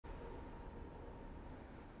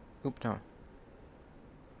Oop, no.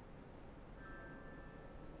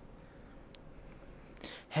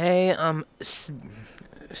 Hey,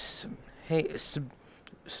 hey,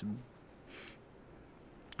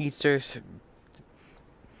 Speedsters,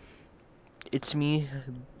 it's me,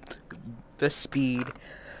 the Speed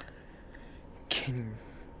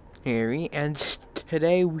Canary, and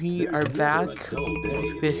today we are back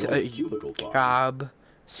with a job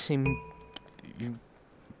sim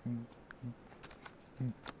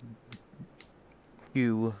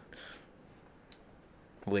you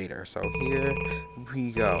later. So here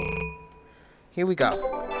we go. Here we go.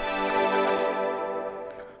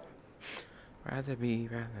 Rather be.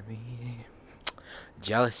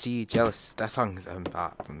 Jealousy, jealous. That song is from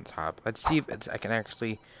the top. Let's see if I can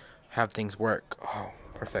actually have things work. Oh,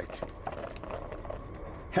 perfect.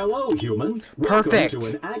 Hello, human. Perfect.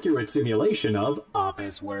 Welcome to an accurate simulation of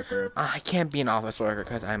office worker. I can't be an office worker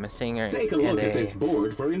because I'm a singer Take a and look at this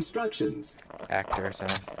board for instructions. actor. So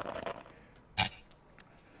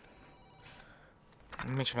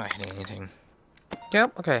make sure I'm not hitting anything.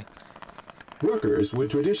 Yep. Okay. Workers would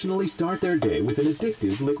traditionally start their day with an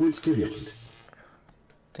addictive liquid stimulant.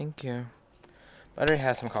 Thank you. I already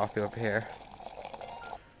have some coffee over here.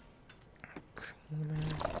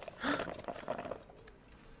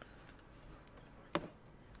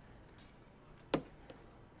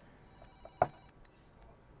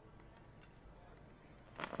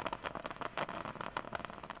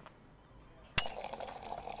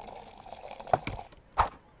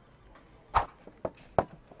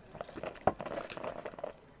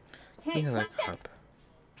 Hey, That cup.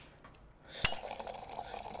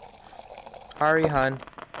 Sorry, hun.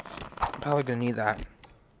 I'm probably gonna need that.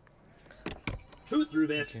 Who threw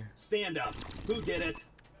this? Stand up. Who did it?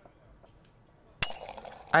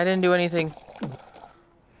 I didn't do anything.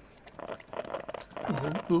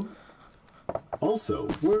 Also,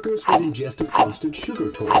 workers would ingest a frosted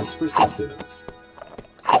sugar toys for sustenance.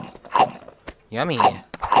 Yummy.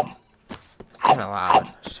 It's kind of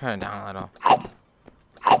loud. Just turn it down a little.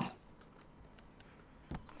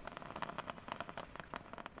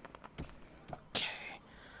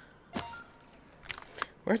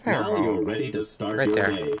 Where's my Now remote? you're ready to start Right your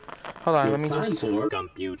there. day. Hold on, let It's me time just. for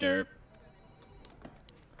Computer.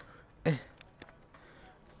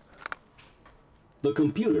 The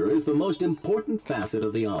computer is the most important facet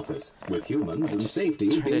of the office, with humans and safety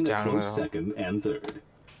turn being it a down a close little. second and third.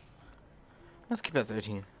 Let's keep it at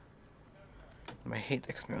 13. I hate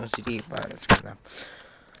the OCD, but it's good enough.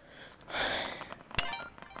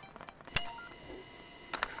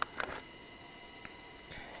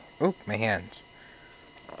 Oh, my hands.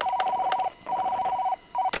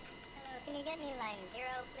 hello, can you get me line 0,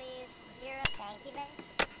 please? 0, thank you, man.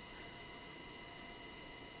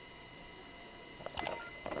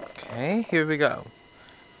 Okay, here we go.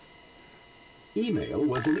 Email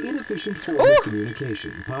was an inefficient form of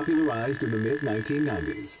communication popularized in the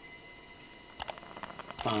mid-1990s.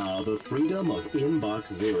 Ah, the freedom of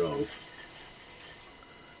Inbox Zero.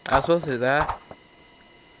 I was supposed to do that.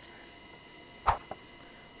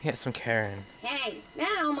 We had some Karen. Hey,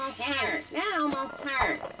 that almost hurt. That almost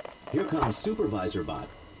hurt. Here comes Supervisor Bot.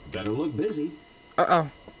 Better look busy. Uh-oh.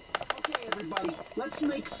 Okay, everybody, let's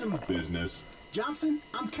make some Business. Johnson,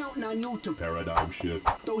 I'm counting on you to Paradigm shift.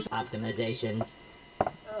 those. Optimizations.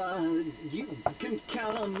 You can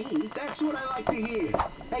count on me. That's what I like to hear.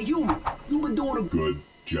 Hey, human, you've been doing a Good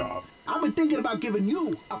job. I've been thinking about giving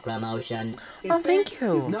you a Promotion. in Oh, fact, thank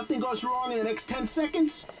you. If nothing goes wrong in the next 10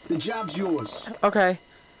 seconds, the job's yours. Okay.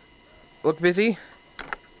 Look busy?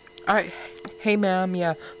 Alright. Hey, ma'am.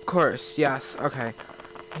 Yeah, of course. Yes. Okay.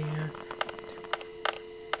 Yeah.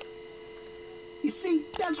 You see,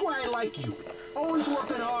 that's why I like you. Always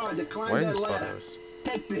working hard to climb What are that these ladder. photos?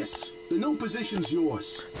 Take this. The new position's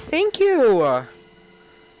yours. Thank you.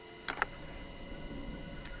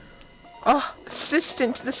 Oh,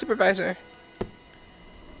 assistant to the supervisor.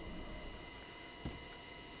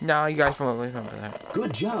 No, you guys won't remember that.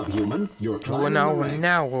 Good job, human. You're Well, climbing now, the ranks.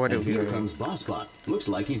 now what are And we here doing? comes Bossbot. Looks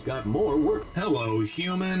like he's got more work. Hello,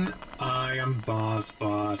 human. I am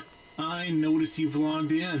BossBot. I notice you've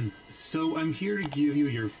logged in, so I'm here to give you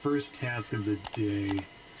your first task of the day.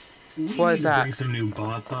 We What is need to that? bring some new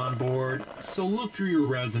bots on board, so look through your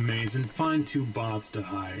resumes and find 2 bots to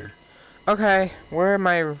hire. Okay, where are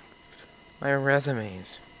my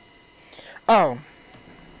resumes? Oh,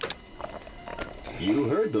 You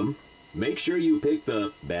heard them. Make sure you pick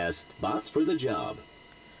the best bots for the job.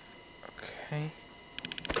 okay.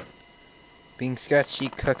 Being sketchy,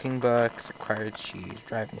 cooking books, acquired cheese,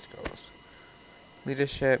 driving skills.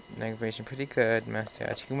 Leadership, navigation, pretty good.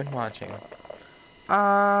 Mustache, human watching.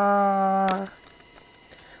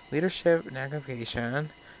 Leadership, navigation.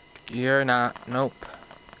 You're not. Nope.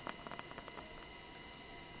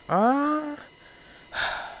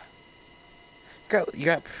 You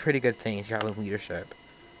got pretty good things. You got leadership.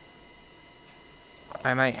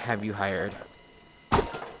 I might have you hired.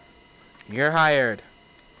 You're hired.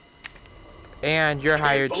 And you're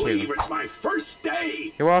hired Can't believe too. it's my first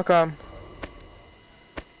day. You're welcome.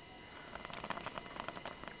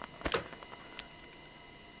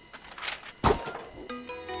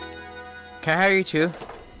 Can I hire you too?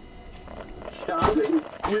 Jobbing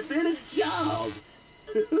within a job.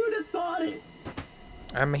 Who'd have thought it?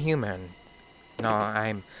 I'm a human. No,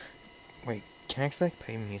 I'm... Wait, can I actually like,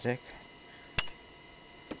 play music?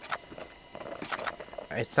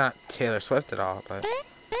 It's not Taylor Swift at all, but...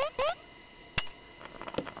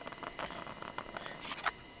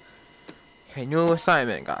 Okay, new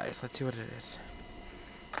assignment, guys. Let's see what it is.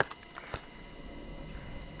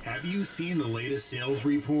 Have you seen the latest sales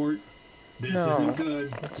report? This No. isn't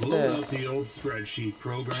good. What's Load this? up the old spreadsheet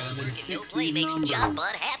program and Working fix no these slave makes numbers. job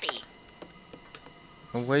bud happy.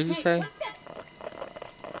 What did you Hey, say? what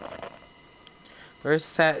the?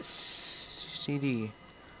 Where's that CD?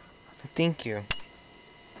 Thank you.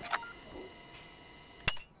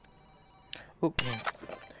 Oop, no.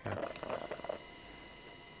 There you go.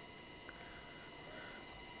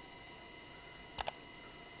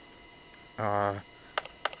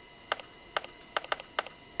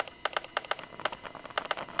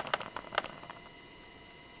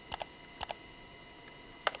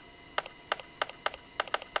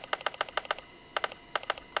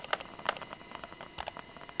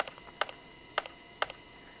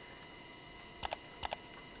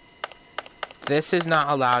 This is not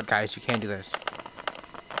allowed, guys. You can't do this.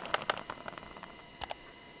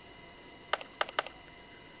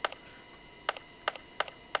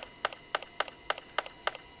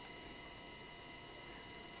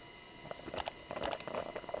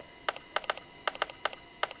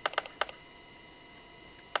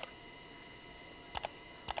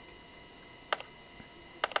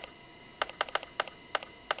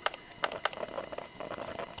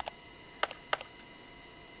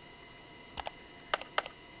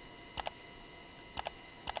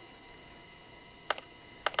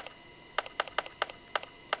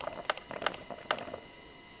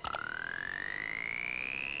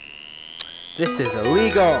 This is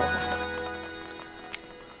illegal.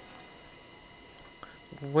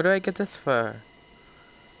 What do I get this for?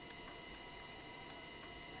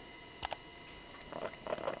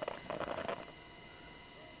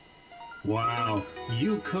 Wow,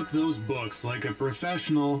 you cook those books like a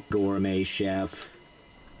professional. Gourmet chef.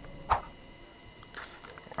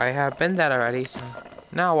 I have been that already, so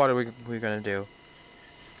now what are we gonna do?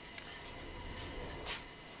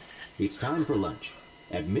 It's time for lunch.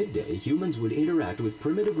 At midday, humans would interact with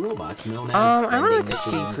primitive robots known as I would vending like a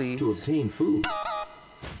C, machines please. to obtain food.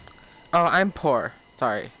 Oh, I'm poor.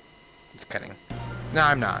 Sorry. Just kidding. No,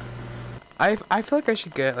 I'm not. I feel like I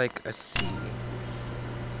should get like a C.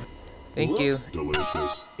 Thank you. Looks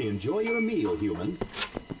delicious. Enjoy your meal, human.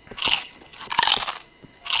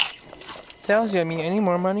 Tells you, I mean, any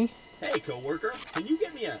more money? Hey, coworker, can you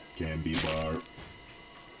get me a Candy bar.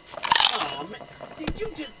 Oh man, did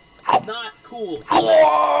you just not cool?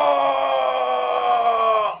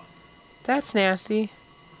 That's nasty.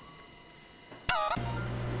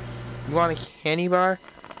 You want a candy bar?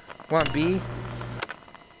 Want B?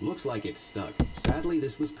 Looks like it's stuck. Sadly,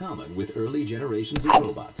 this was common with early generations of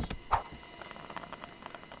robots.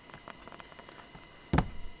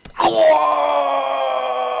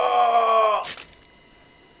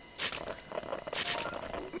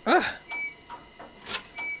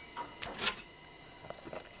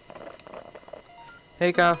 There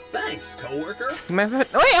you go. Thanks, coworker. You might have.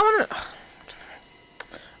 Oh, wait, I wanna.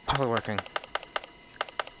 Totally working.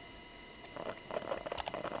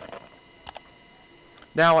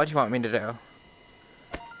 Now, what do you want me to do?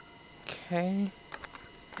 Okay.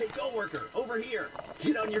 Hey, coworker, over here.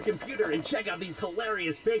 Get on your computer and check out these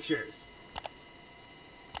hilarious pictures.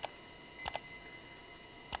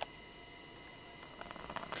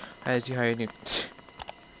 As you hire new.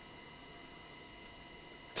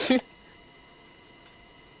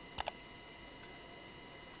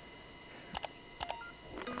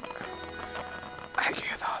 I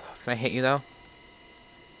hear those. Can I hit you though?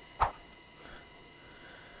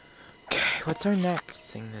 Okay, what's our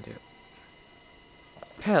next thing to do?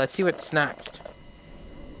 Okay, let's see what's next.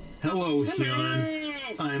 Hello, human.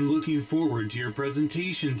 I'm looking forward to your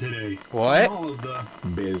presentation today. What? All of the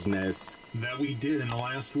Business. that we did in the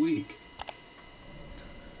last week.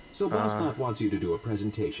 So BossBot wants you to do a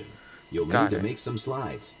presentation. You'll Got need to it. make some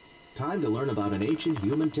slides. time to learn about an ancient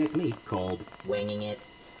human technique called Winging it.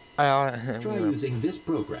 try using this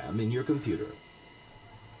program in your computer.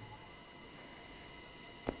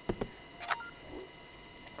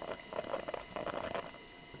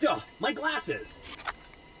 Duh, my glasses!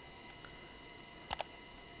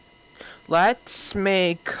 Let's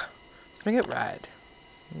make it red.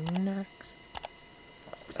 Next.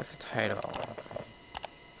 That's the title. Okay.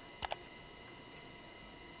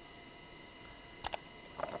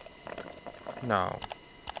 No.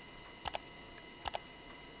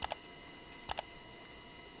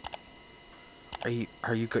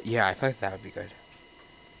 Are you good? Yeah, I feel like that would be good.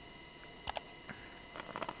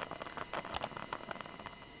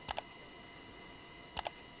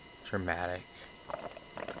 Dramatic.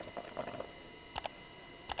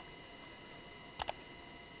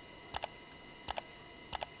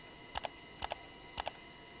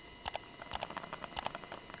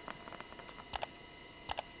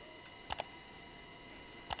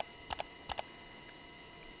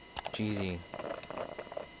 Cheesy.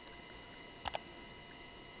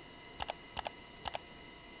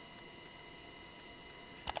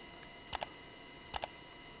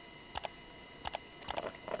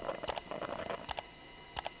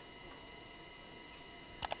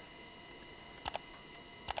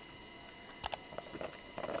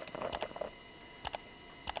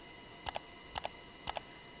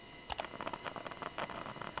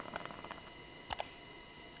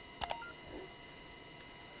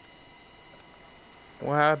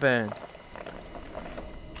 What happened?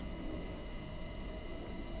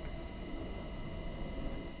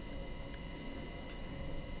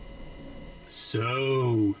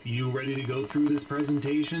 So, you ready to go through this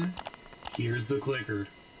presentation? Here's the clicker.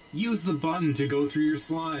 Use the button to go through your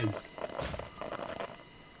slides.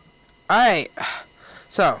 Alright.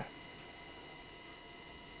 So.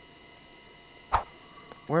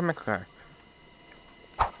 Where's my car?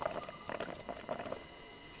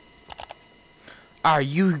 Are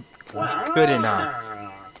you good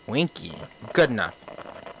enough? Winky. Good enough.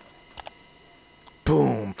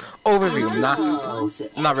 Boom. Overview.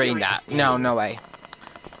 Not reading that. No, no way.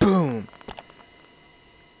 Boom.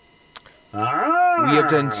 We have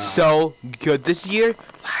done so good this year.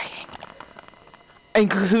 Lying.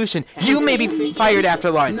 Inclusion. You may be fired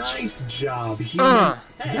after lunch. Nice job, human.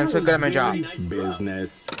 I'm so good at my job.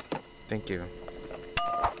 Business. Thank you.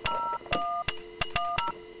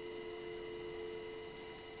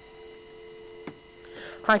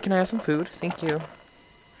 Hi, can I have some food? Thank you.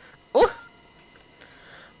 Ooh!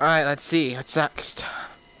 Alright, let's see. What's next?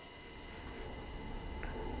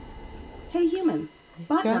 Hey, human.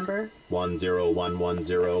 Bot Yeah? number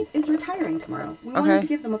 10110. is retiring tomorrow. We Okay. wanted to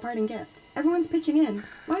give them a parting gift. Everyone's pitching in.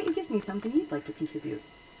 Why don't you give me something you'd like to contribute?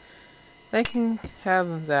 They can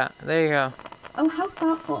have that. There you go. Oh, how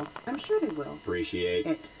thoughtful. I'm sure they will. Appreciate.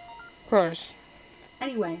 It. Of course.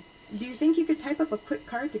 Anyway, do you think you could type up a quick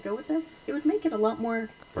card to go with this? It would make it a lot more...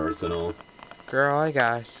 Personal. Girl, I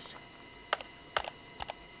guess.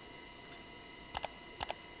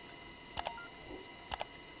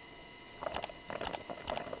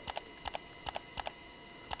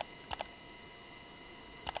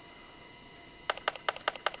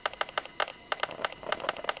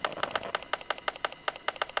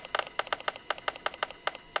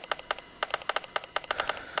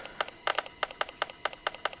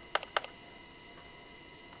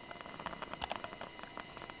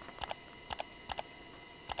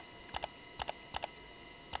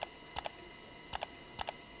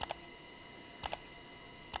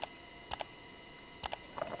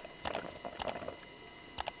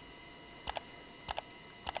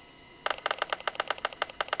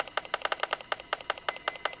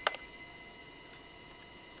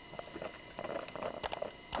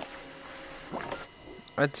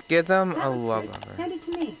 Let's give them That a looks love good. letter. Hand it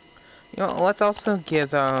to me. You know, let's also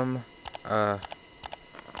give them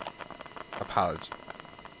apology.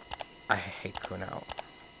 I hate Kuno.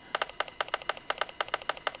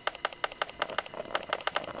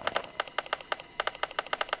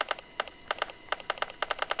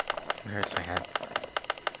 Where's my head?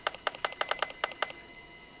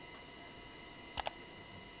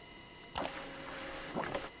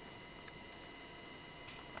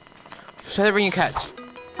 Show everything you catch.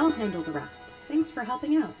 I'll handle the rest. Thanks for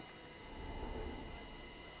helping out.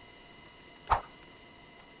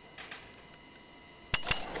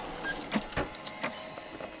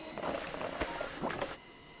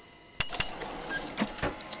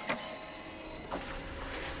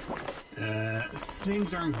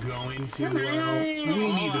 Things aren't going too Come well. We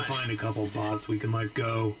on. need to find a couple bots we can let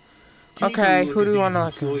go. Take a Okay, look who at do you these want to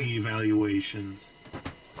let go? employee evaluations.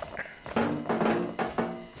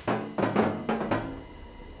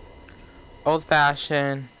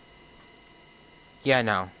 Old-fashioned. Yeah,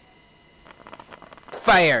 no.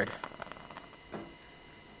 Fired.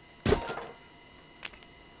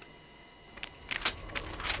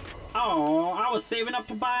 Oh, I was saving up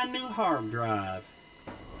to buy a new hard drive.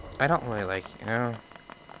 I don't really like,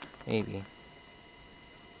 maybe.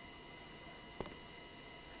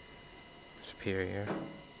 Superior.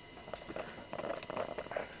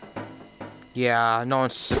 Yeah, no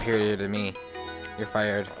one's superior to me. You're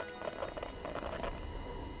fired.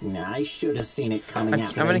 I should have seen it coming I'm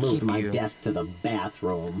after I gonna moved keep my you. desk to the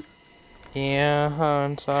bathroom. Yeah,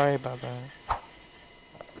 I'm sorry about that.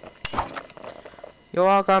 You're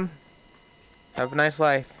welcome. Have a nice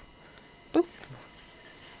life. Boop.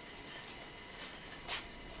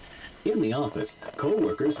 In the office,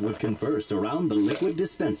 co-workers would converse around the liquid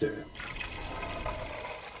dispenser.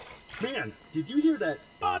 Man, did you hear that?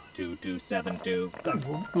 Bot 2272.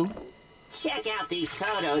 Check out these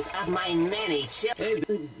photos of my many children.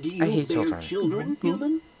 Hey, do you I hate bear children.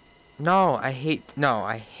 human? No, I hate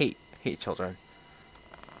children.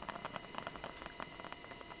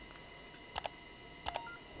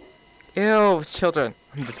 Ew, children.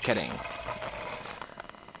 I'm just kidding.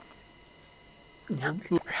 Not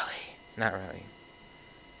really. Not really.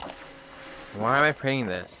 Why am I printing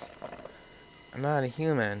this? I'm not a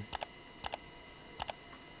human.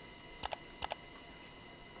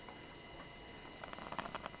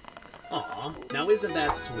 Aw, now isn't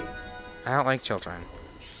that sweet? I don't like children.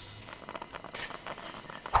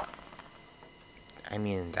 I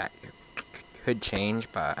mean, that could change,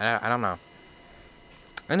 but I don't know.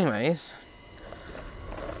 Anyways.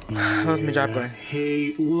 How's my job going?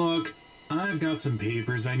 Hey, look, I've got some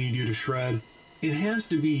papers I need you to shred. It has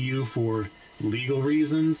to be you for legal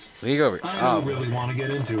reasons. Legal I don't really want to get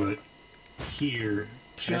into it. Here,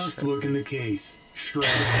 just shred. look in the case. Shred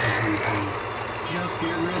everything. Just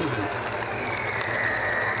get rid of it.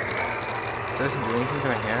 Doesn't do anything to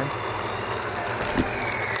my hand.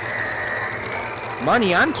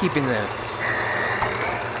 Money, I'm keeping this.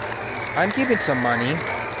 I'm keeping some money.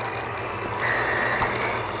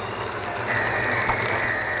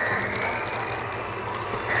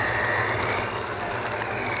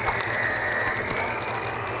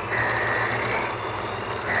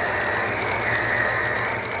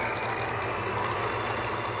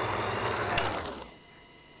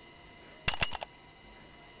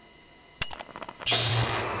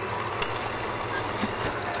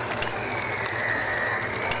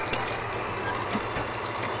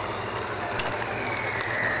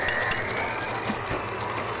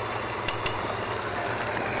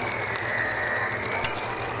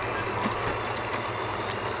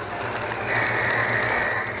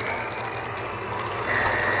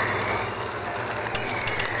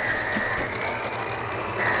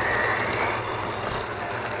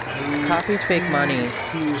 Copy's fake money. Here's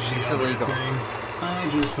It's the other illegal. thing. I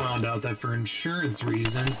just found out that for insurance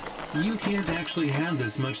reasons, you can't actually have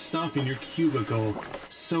this much stuff in your cubicle.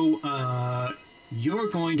 So, you're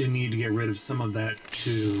going to need to get rid of some of that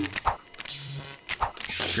too.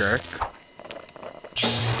 Jerk.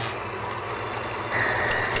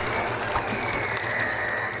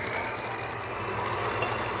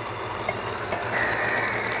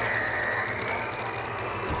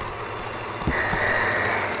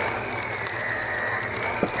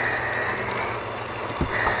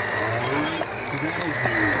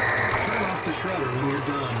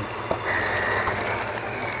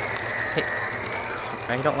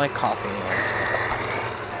 I don't like coughing anymore.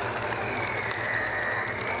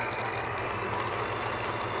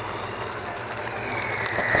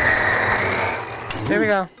 There we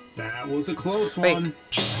go. That was a close Wait. one.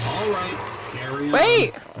 All right, carry on.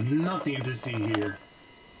 Wait! Nothing to see here.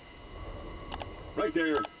 Right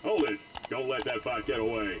there. Hold it. Don't let that bot get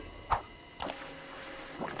away.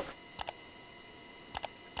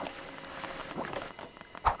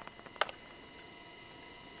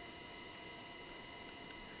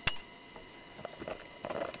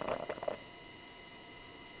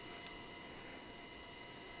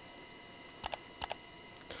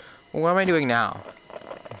 What am I doing now?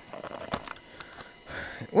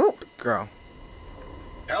 Whoop, girl.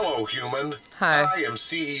 Hello, human. Hi. I am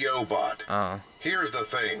CEO Bot. Oh. Here's the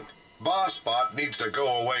thing. Boss Bot needs to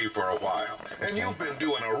go away for a while, and you've been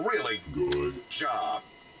doing a really good job.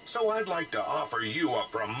 So I'd like to offer you a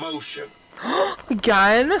promotion.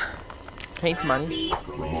 Again? Paint the money.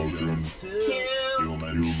 Promotion.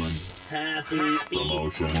 Human. Happy.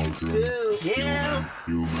 Promotion. Human.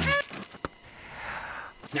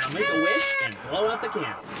 Now make a wish and blow out the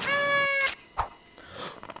candle.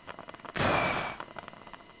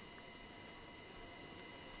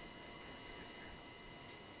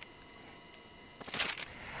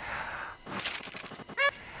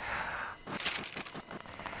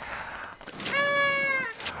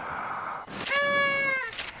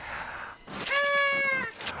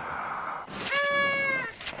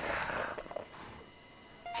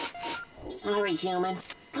 Sorry, human.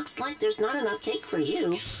 Looks like there's not enough cake for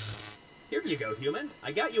you. Here you go, human.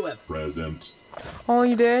 I got you a Present. Oh,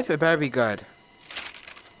 you did? It better be good.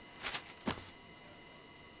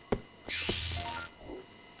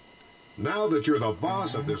 Now that you're the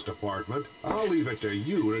boss of this department, I'll leave it to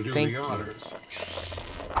you to do Thank the you. honors.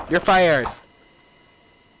 You're fired.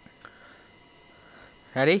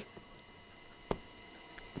 Ready?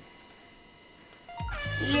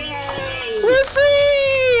 Yay! We're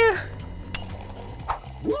free!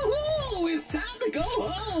 Woohoo! It's time to go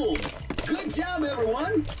home! Good job,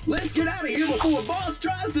 everyone! Let's get out of here before boss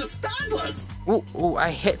tries to stop us! Ooh, ooh,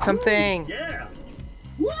 I hit something. yeah.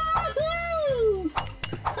 Woohoo!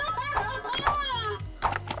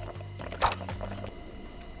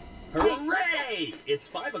 Hooray! It's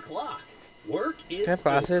 5 o'clock. Work is Can I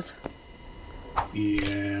bosses?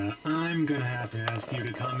 Yeah, I'm gonna have to ask you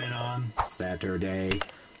to come in on Saturday.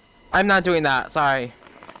 I'm not doing that. Sorry.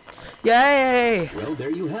 Yay! Well, there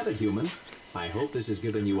you have it, human. I hope this has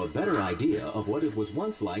given you a better idea of what it was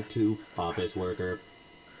once like to office worker.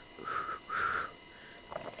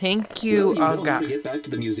 Thank you. Well, you Oh don't have god. to get back to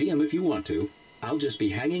the museum if you want to. I'll just be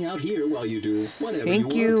hanging out here while you do whatever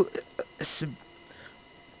Thank you want. you.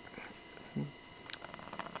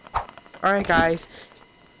 Alright, guys.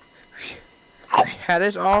 That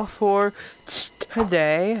is all for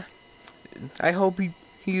today. I hope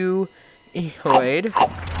you enjoyed.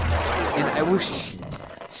 And I will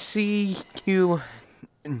see you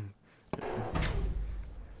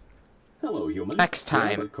Hello, human. next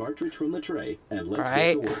time. Grab a cartridge from the tray and let's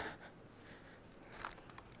Alright. get to work.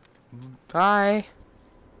 Bye.